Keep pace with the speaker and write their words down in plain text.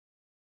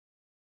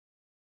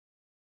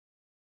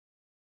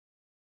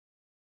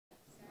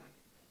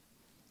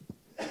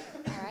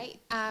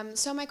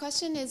So my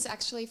question is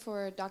actually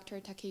for Dr.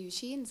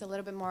 Takeuchi, and it's a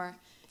little bit more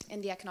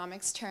in the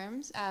economics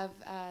terms of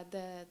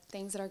the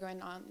things that are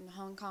going on in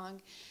Hong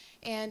Kong.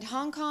 And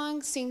Hong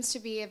Kong seems to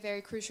be a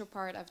very crucial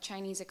part of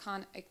Chinese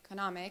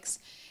economics,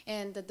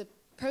 and the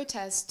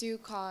protests do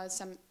cause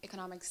some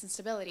economic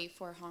instability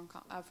for Hong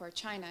Kong, for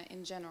China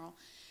in general.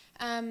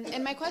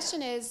 And my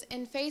question is,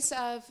 in face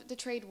of the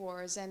trade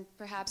wars and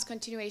perhaps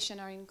continuation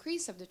or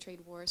increase of the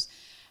trade wars,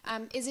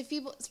 is it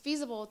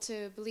feasible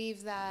to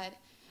believe that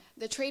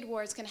the trade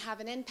wars can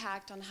have an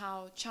impact on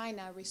how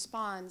China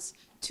responds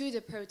to the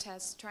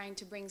protests, trying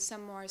to bring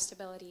some more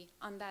stability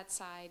on that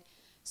side?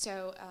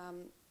 So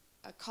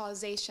a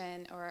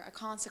causation or a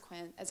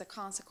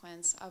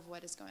consequence of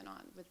what is going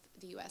on with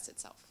the U.S.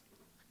 itself.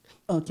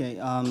 Okay.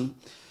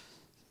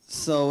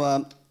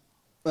 So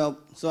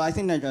I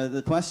think that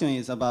the question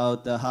is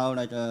about how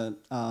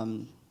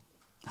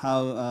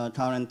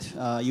current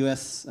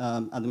U.S.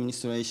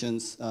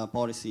 administration's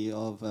policy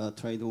of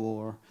trade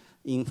war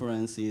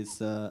influences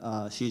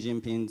Xi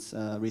Jinping's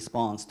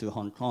response to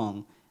Hong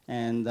Kong.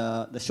 And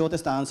the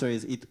shortest answer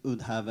is it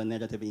would have a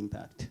negative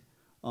impact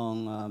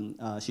on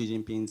Xi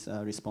Jinping's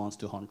response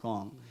to Hong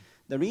Kong.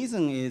 The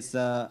reason is,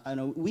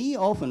 we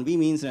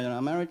means that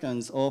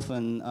Americans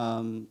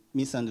often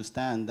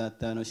misunderstand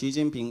that Xi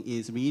Jinping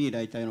is really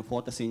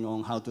focusing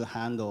on how to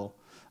handle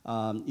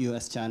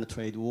U.S.-China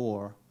trade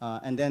war.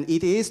 And then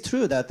it is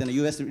true that the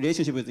U.S.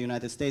 relationship with the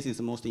United States is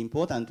the most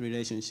important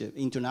relationship,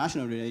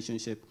 international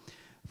relationship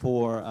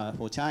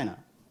for China.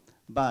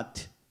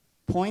 But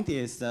point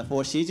is,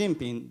 for Xi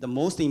Jinping, the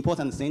most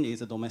important thing is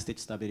the domestic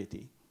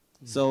stability.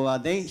 So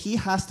he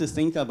has to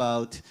think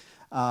about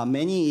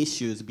many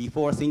issues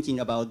before thinking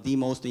about the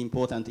most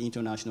important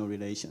international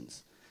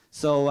relations.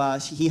 So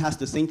he has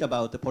to think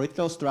about the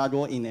political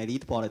struggle in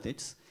elite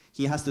politics.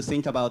 He has to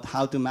think about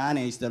how to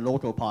manage the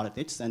local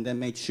politics and then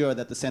make sure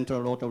that the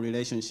central-local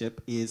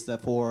relationship is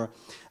for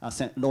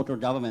local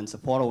governments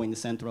following the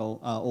central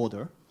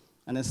order.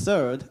 And the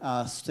third,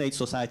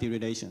 state-society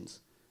relations.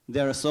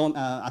 There are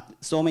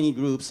so many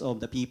groups of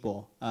the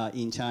people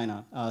in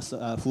China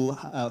who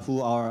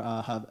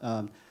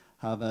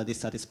have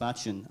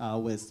dissatisfaction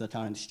with the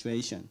current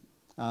situation,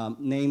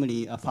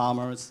 namely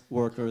farmers,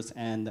 workers,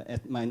 and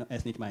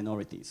ethnic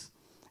minorities.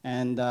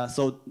 And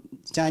so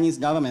Chinese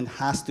government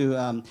has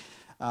to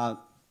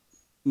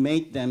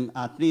make them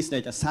at least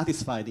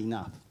satisfied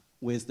enough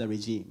with the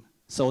regime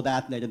so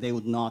that they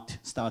would not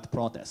start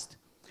protest.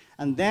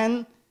 And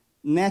then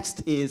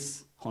next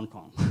is Hong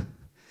Kong.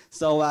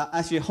 So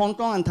actually Hong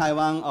Kong and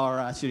Taiwan are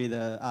actually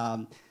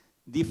the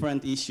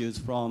different issues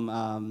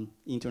from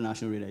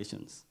international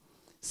relations.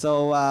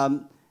 So,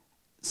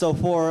 so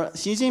for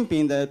Xi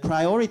Jinping, the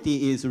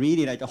priority is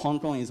really Hong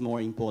Kong is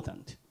more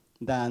important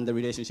than the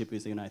relationship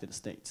with the United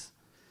States.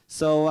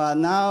 So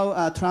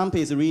now Trump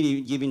is really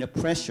giving the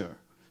pressure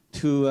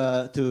to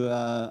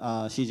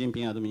Xi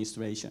Jinping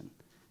administration.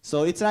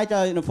 So it's like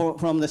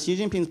from the Xi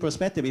Jinping's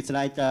perspective, it's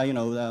like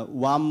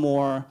one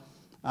more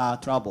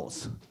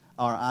troubles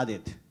are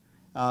added.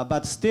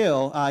 But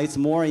still, it's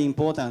more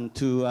important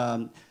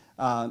to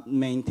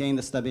maintain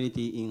the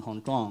stability in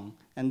Hong Kong.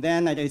 And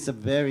then it's a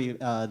very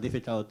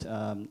difficult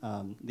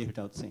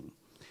thing.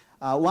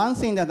 One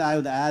thing that I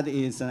would add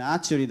is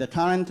actually the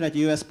current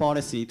US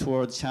policy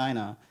towards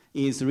China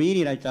is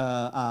really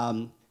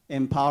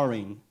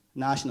empowering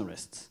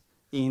nationalists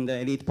in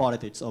the elite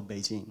politics of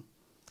Beijing.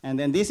 And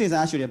then this is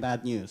actually a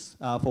bad news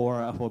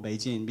for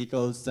Beijing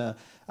because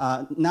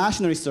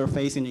nationalists are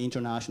facing the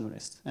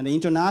internationalists. And the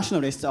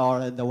internationalists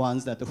are the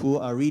ones who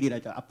are really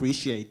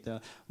appreciate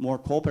the more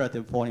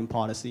cooperative foreign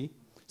policy.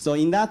 So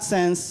in that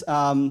sense,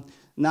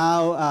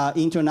 now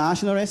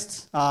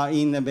internationalists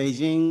in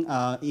Beijing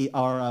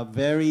are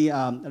very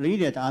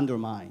really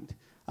undermined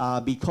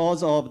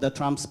because of the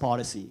Trump's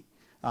policy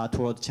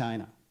toward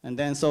China. And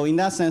then so in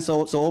that sense,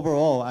 so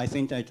overall, I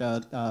think that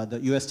the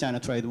US-China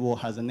trade war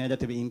has a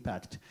negative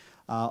impact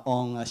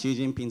on Xi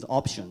Jinping's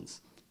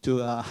options to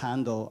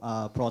handle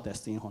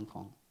protests in Hong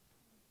Kong.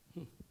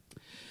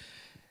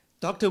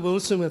 Dr.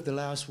 Wilson with the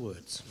last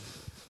words.